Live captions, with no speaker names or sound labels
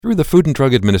Through the Food and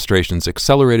Drug Administration's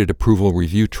Accelerated Approval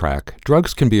Review Track,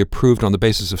 drugs can be approved on the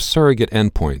basis of surrogate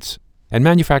endpoints, and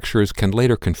manufacturers can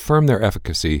later confirm their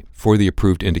efficacy for the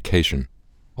approved indication.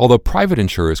 Although private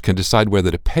insurers can decide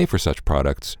whether to pay for such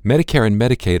products, Medicare and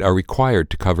Medicaid are required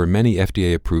to cover many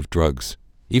FDA-approved drugs,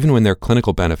 even when their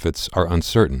clinical benefits are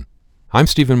uncertain. I'm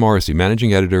Stephen Morrissey,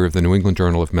 managing editor of the New England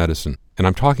Journal of Medicine, and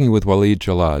I'm talking with Walid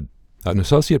Jallad, an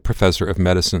associate professor of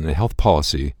medicine and health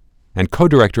policy and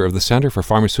co-director of the Center for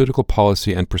Pharmaceutical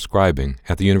Policy and Prescribing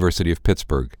at the University of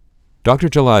Pittsburgh. Dr.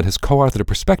 Jallad has co-authored a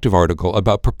perspective article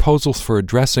about proposals for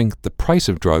addressing the price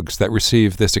of drugs that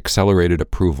receive this accelerated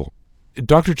approval.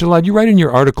 Dr. Jallad, you write in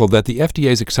your article that the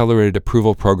FDA's accelerated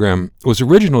approval program was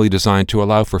originally designed to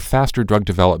allow for faster drug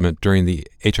development during the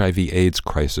HIV/AIDS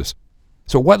crisis.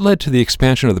 So what led to the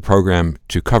expansion of the program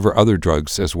to cover other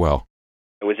drugs as well?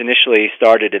 It was initially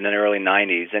started in the early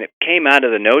 90s, and it came out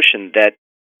of the notion that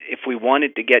if we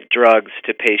wanted to get drugs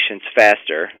to patients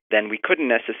faster, then we couldn't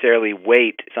necessarily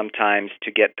wait sometimes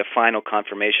to get the final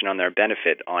confirmation on their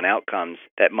benefit on outcomes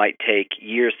that might take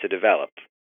years to develop.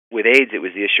 With AIDS, it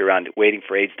was the issue around waiting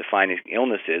for AIDS-defining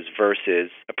illnesses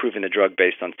versus approving the drug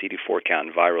based on CD4 count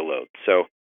and viral load. So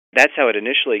that's how it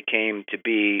initially came to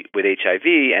be with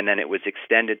HIV, and then it was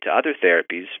extended to other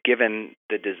therapies, given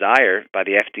the desire by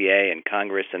the FDA and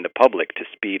Congress and the public to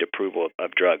speed approval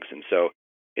of drugs. And so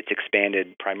it's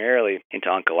expanded primarily into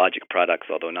oncologic products,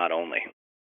 although not only.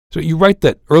 So you write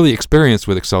that early experience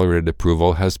with accelerated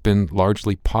approval has been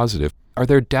largely positive. Are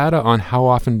there data on how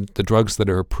often the drugs that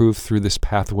are approved through this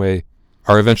pathway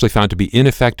are eventually found to be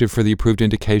ineffective for the approved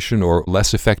indication or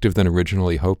less effective than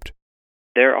originally hoped?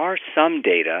 There are some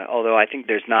data, although I think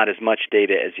there's not as much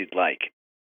data as you'd like.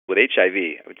 With HIV,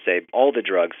 I would say all the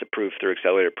drugs approved through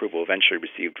accelerated approval eventually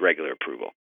received regular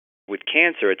approval. With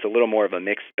cancer, it's a little more of a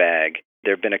mixed bag.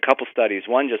 There have been a couple studies,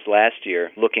 one just last year,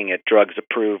 looking at drugs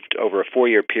approved over a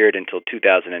 4-year period until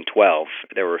 2012.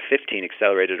 There were 15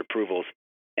 accelerated approvals,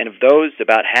 and of those,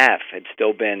 about half had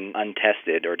still been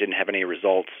untested or didn't have any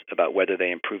results about whether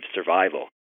they improved survival.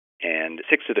 And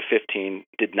 6 of the 15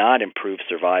 did not improve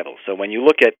survival. So when you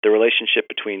look at the relationship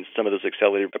between some of those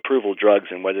accelerated approval drugs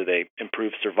and whether they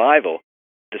improve survival,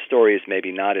 the story is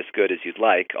maybe not as good as you'd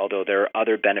like, although there are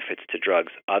other benefits to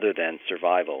drugs other than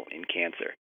survival in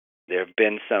cancer. There have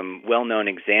been some well-known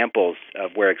examples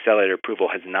of where accelerated approval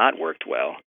has not worked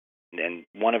well, and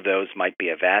one of those might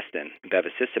be Avastin.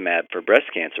 Bevacizumab for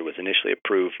breast cancer was initially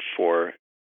approved for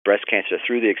breast cancer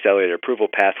through the accelerated approval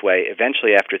pathway.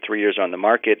 Eventually, after 3 years on the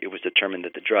market, it was determined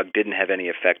that the drug didn't have any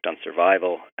effect on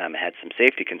survival, had some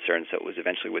safety concerns, so it was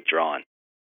eventually withdrawn.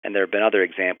 And there have been other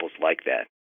examples like that.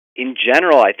 In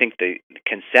general, I think the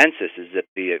consensus is that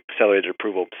the accelerated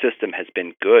approval system has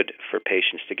been good for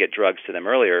patients to get drugs to them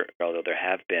earlier, although there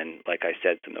have been, like I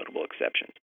said, some notable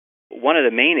exceptions. One of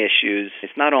the main issues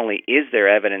is not only is there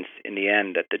evidence in the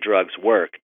end that the drugs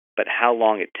work, but how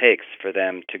long it takes for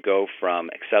them to go from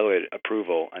accelerated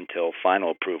approval until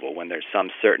final approval when there's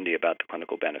some certainty about the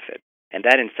clinical benefit. And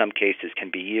that in some cases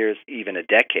can be years, even a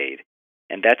decade.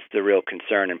 And that's the real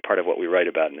concern and part of what we write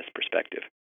about in this perspective.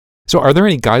 So are there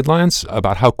any guidelines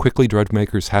about how quickly drug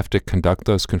makers have to conduct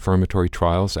those confirmatory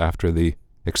trials after the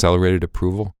accelerated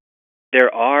approval?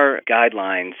 There are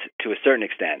guidelines to a certain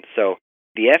extent. So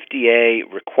the FDA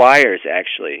requires,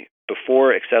 actually,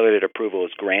 before accelerated approval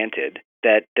is granted,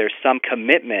 that there's some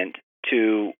commitment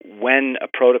to when a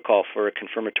protocol for a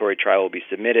confirmatory trial will be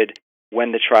submitted,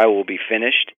 when the trial will be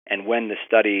finished, and when the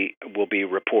study will be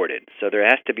reported. So there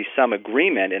has to be some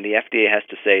agreement, and the FDA has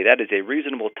to say that is a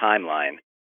reasonable timeline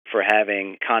for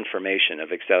having confirmation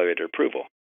of accelerated approval.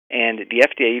 And the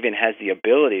FDA even has the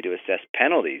ability to assess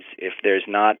penalties if there's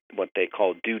not what they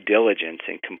call due diligence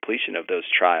in completion of those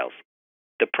trials.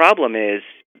 The problem is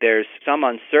there's some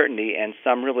uncertainty and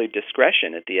some really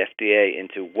discretion at the FDA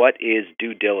into what is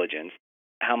due diligence,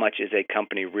 how much is a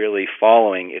company really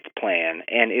following its plan,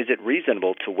 and is it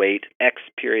reasonable to wait X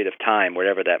period of time,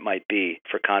 whatever that might be,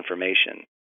 for confirmation.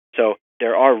 So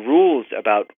there are rules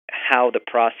about how the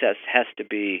process has to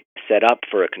be set up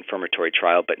for a confirmatory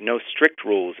trial, but no strict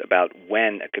rules about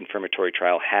when a confirmatory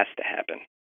trial has to happen.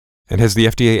 And has the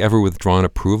FDA ever withdrawn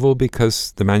approval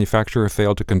because the manufacturer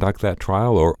failed to conduct that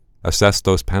trial or assess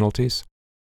those penalties?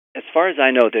 As far as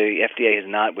I know, the FDA has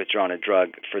not withdrawn a drug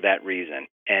for that reason.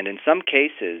 And in some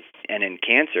cases, and in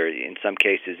cancer, in some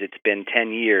cases, it's been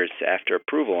 10 years after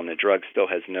approval and the drug still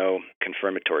has no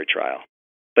confirmatory trial.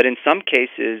 But in some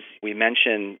cases, we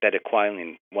mentioned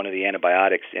bedaquiline, one of the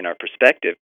antibiotics in our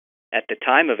perspective. At the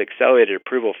time of accelerated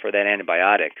approval for that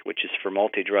antibiotic, which is for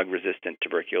multi-drug resistant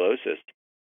tuberculosis,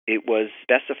 it was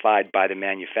specified by the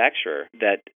manufacturer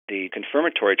that the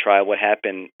confirmatory trial would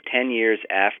happen 10 years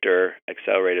after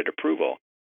accelerated approval.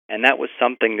 And that was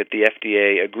something that the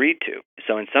FDA agreed to.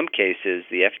 So in some cases,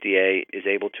 the FDA is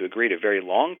able to agree to a very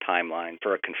long timeline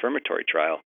for a confirmatory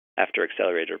trial after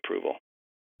accelerated approval.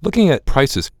 Looking at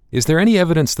prices, is there any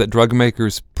evidence that drug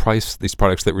makers price these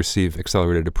products that receive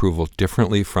accelerated approval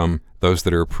differently from those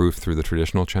that are approved through the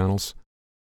traditional channels?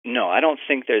 No, I don't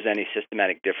think there's any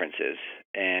systematic differences.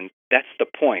 And that's the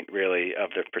point, really,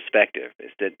 of the perspective,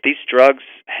 is that these drugs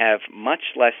have much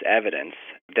less evidence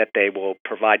that they will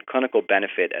provide clinical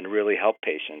benefit and really help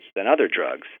patients than other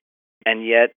drugs. And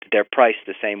yet they're priced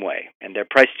the same way. And they're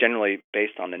priced generally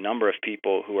based on the number of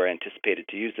people who are anticipated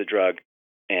to use the drug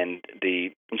and the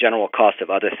general cost of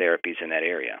other therapies in that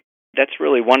area. That's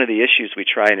really one of the issues we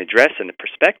try and address in the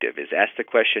perspective, is ask the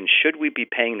question, should we be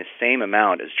paying the same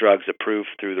amount as drugs approved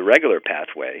through the regular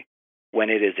pathway when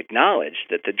it is acknowledged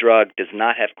that the drug does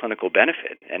not have clinical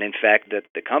benefit, and in fact that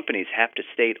the companies have to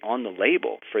state on the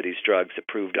label for these drugs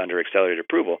approved under accelerated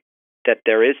approval that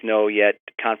there is no yet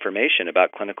confirmation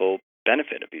about clinical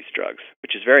benefit of these drugs,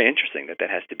 which is very interesting that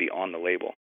has to be on the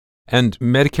label. And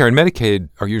Medicare and Medicaid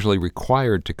are usually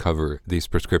required to cover these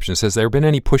prescriptions. Has there been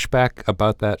any pushback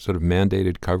about that sort of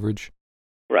mandated coverage?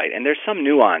 Right, and there's some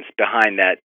nuance behind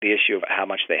that, the issue of how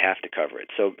much they have to cover it.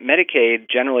 So Medicaid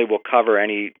generally will cover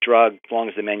any drug as long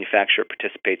as the manufacturer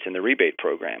participates in the rebate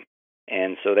program.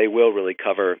 And so they will really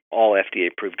cover all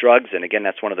FDA-approved drugs. And again,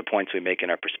 that's one of the points we make in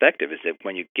our perspective, is that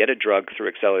when you get a drug through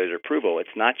accelerated approval,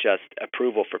 it's not just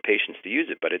approval for patients to use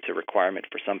it, but it's a requirement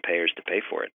for some payers to pay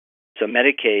for it. So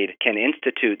Medicaid can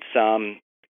institute some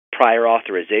prior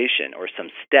authorization or some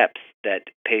steps that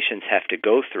patients have to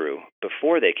go through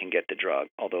before they can get the drug,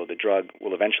 although the drug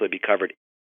will eventually be covered.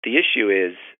 The issue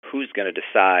is who's going to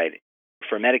decide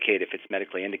for Medicaid if it's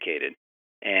medically indicated.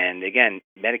 And again,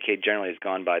 Medicaid generally has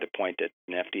gone by the point that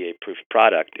an FDA-approved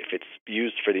product, if it's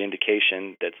used for the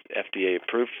indication that's FDA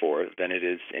approved for, then it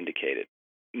is indicated.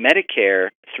 Medicare,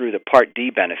 through the Part D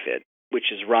benefit,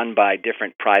 which is run by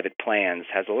different private plans,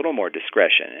 has a little more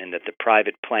discretion in that the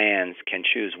private plans can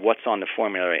choose what's on the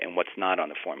formulary and what's not on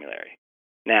the formulary.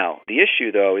 Now, the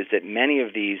issue, though, is that many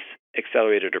of these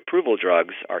accelerated approval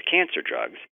drugs are cancer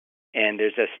drugs, and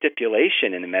there's a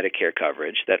stipulation in the Medicare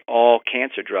coverage that all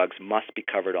cancer drugs must be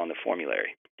covered on the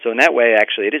formulary. So in that way,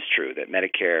 actually, it is true that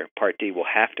Medicare Part D will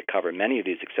have to cover many of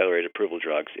these accelerated approval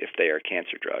drugs if they are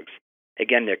cancer drugs.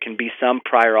 Again, there can be some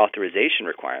prior authorization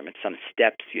requirements, some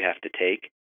steps you have to take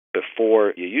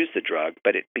before you use the drug,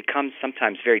 but it becomes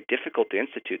sometimes very difficult to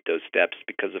institute those steps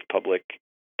because of public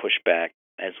pushback,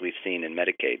 as we've seen in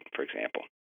Medicaid, for example.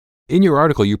 In your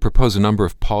article, you propose a number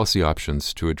of policy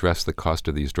options to address the cost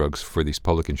of these drugs for these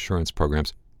public insurance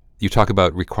programs. You talk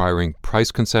about requiring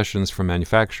price concessions from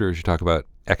manufacturers. You talk about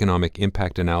economic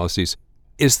impact analyses.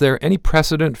 Is there any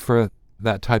precedent for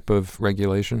that type of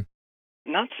regulation?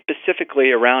 Not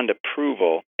specifically around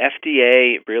approval.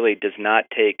 FDA really does not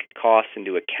take costs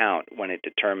into account when it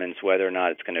determines whether or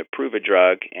not it's going to approve a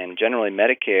drug, and generally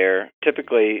Medicare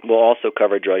typically will also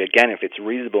cover a drug, again, if it's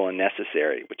reasonable and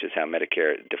necessary, which is how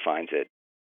Medicare defines it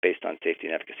based on safety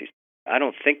and efficacy. I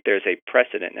don't think there's a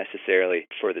precedent necessarily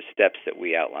for the steps that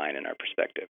we outline in our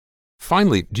perspective.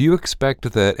 Finally, do you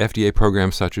expect that FDA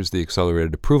programs such as the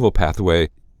accelerated approval pathway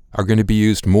are going to be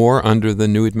used more under the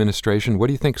new administration? What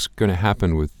do you think is going to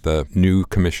happen with the new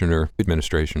commissioner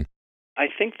administration? I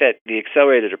think that the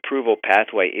accelerated approval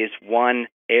pathway is one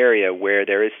area where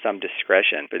there is some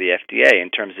discretion for the FDA in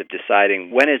terms of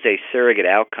deciding when is a surrogate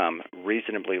outcome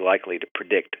reasonably likely to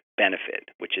predict benefit,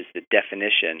 which is the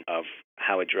definition of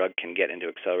how a drug can get into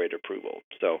accelerated approval.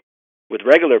 So with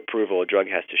regular approval, a drug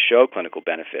has to show clinical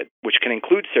benefit, which can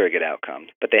include surrogate outcomes,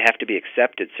 but they have to be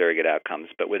accepted surrogate outcomes.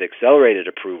 But with accelerated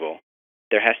approval,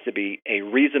 there has to be a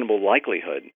reasonable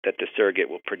likelihood that the surrogate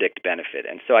will predict benefit.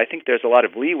 And so I think there's a lot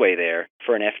of leeway there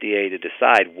for an FDA to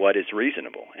decide what is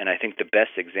reasonable. And I think the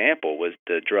best example was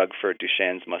the drug for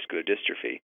Duchenne's muscular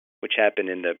dystrophy, which happened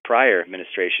in the prior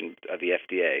administration of the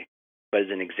FDA. But as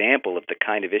an example of the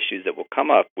kind of issues that will come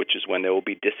up, which is when there will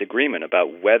be disagreement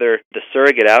about whether the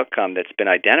surrogate outcome that's been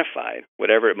identified,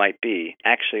 whatever it might be,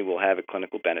 actually will have a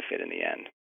clinical benefit in the end.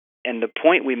 And the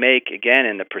point we make, again,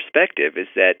 in the perspective is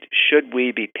that should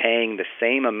we be paying the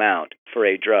same amount for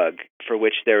a drug for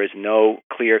which there is no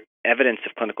clear evidence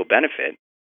of clinical benefit,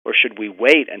 or should we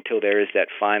wait until there is that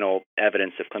final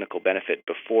evidence of clinical benefit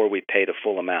before we pay the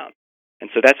full amount? And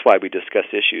so that's why we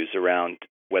discuss issues around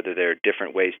whether there are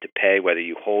different ways to pay, whether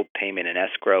you hold payment in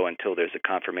escrow until there's a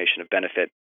confirmation of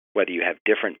benefit, whether you have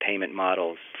different payment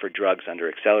models for drugs under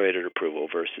accelerated approval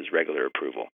versus regular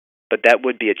approval. But that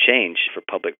would be a change for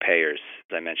public payers,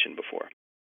 as I mentioned before.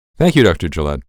 Thank you, Dr. Gillette.